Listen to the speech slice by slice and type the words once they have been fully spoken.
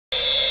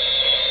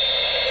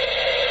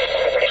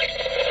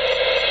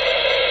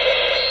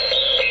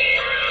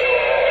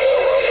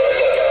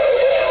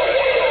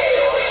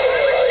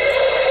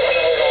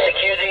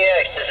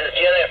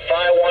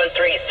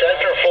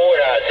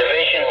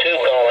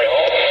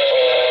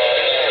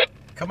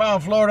Come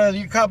on, Florida.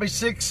 You copy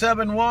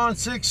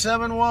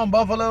 671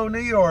 Buffalo, New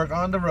York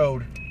on the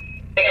road.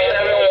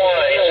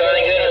 671. You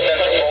sounding good in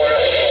Central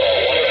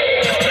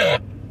Florida?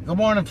 Good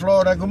morning,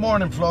 Florida. Good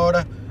morning,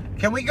 Florida.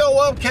 Can we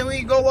go up? Can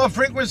we go up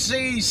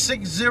frequency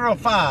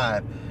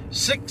 605?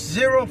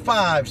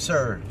 605,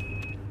 sir.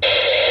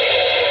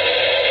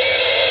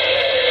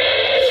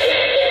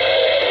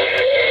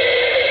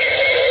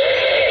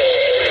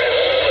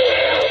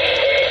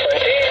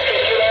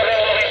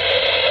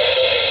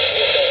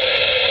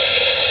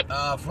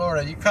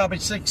 Florida, you copy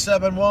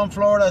 671,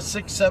 Florida,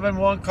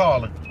 671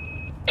 calling.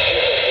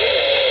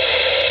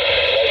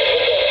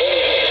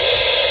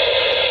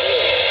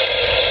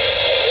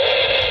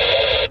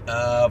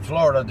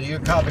 Florida, do you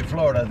copy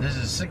Florida? This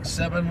is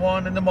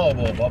 671 in the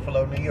mobile,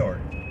 Buffalo, New York.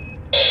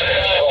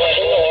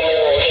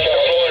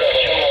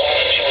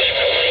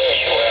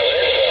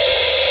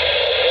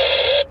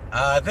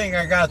 I think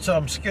I got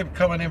some skip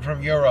coming in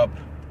from Europe.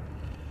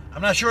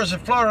 I'm not sure if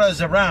Florida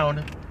is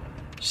around.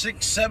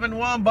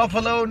 671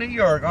 Buffalo, New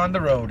York on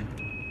the road.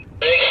 671,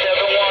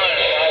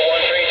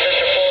 513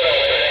 Central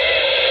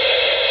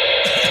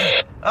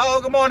Florida.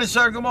 Oh, good morning,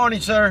 sir. Good morning,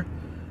 sir.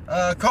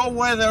 Cold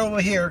weather over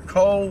here.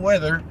 Cold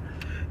weather.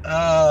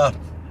 I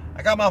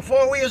got my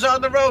four wheels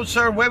on the road,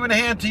 sir. Waving a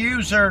hand to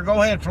you, sir.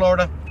 Go ahead,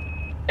 Florida.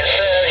 Yes,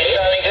 sir. You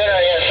sounding good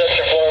out here in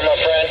Central Florida,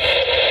 my friend.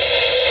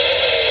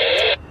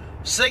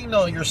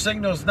 Signal. Your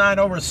signal's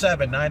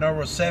 9/7.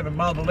 9/7.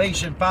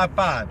 Modulation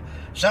 55.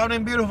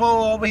 Sounding beautiful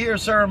over here,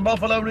 sir, in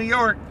Buffalo, New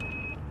York.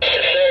 Yes,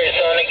 sir. You're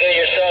sounding good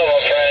yourself, my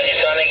friend.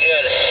 You're sounding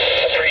good.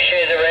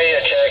 Appreciate the radio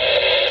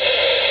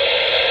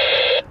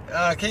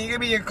check. Can you give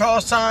me your call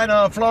sign,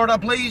 Florida,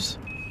 please?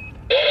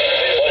 What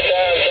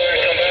time, sir?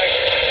 Come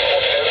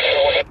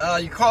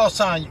back. Your call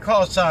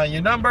sign.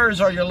 Your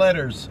numbers or your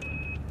letters?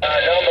 Number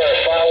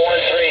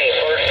 513.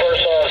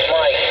 First one is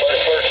Mike.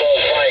 First one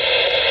is Mike.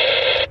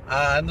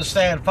 I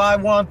understand.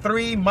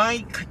 513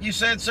 Mike, you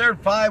said, sir?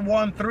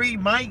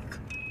 513 Mike?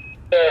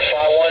 Sir,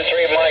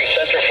 513 Mike,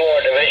 Central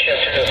Florida, Division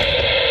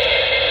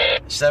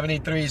 2.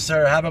 73,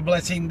 sir. Have a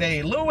blessing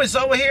day. Lewis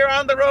over here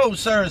on the road,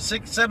 sir.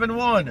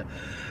 671.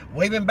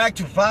 Waving back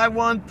to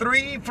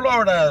 513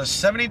 Florida.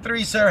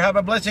 73, sir. Have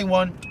a blessing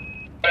one. All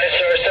right,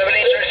 sir.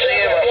 73, see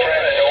you, my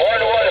friend.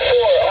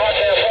 114,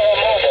 on-time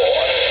mobile.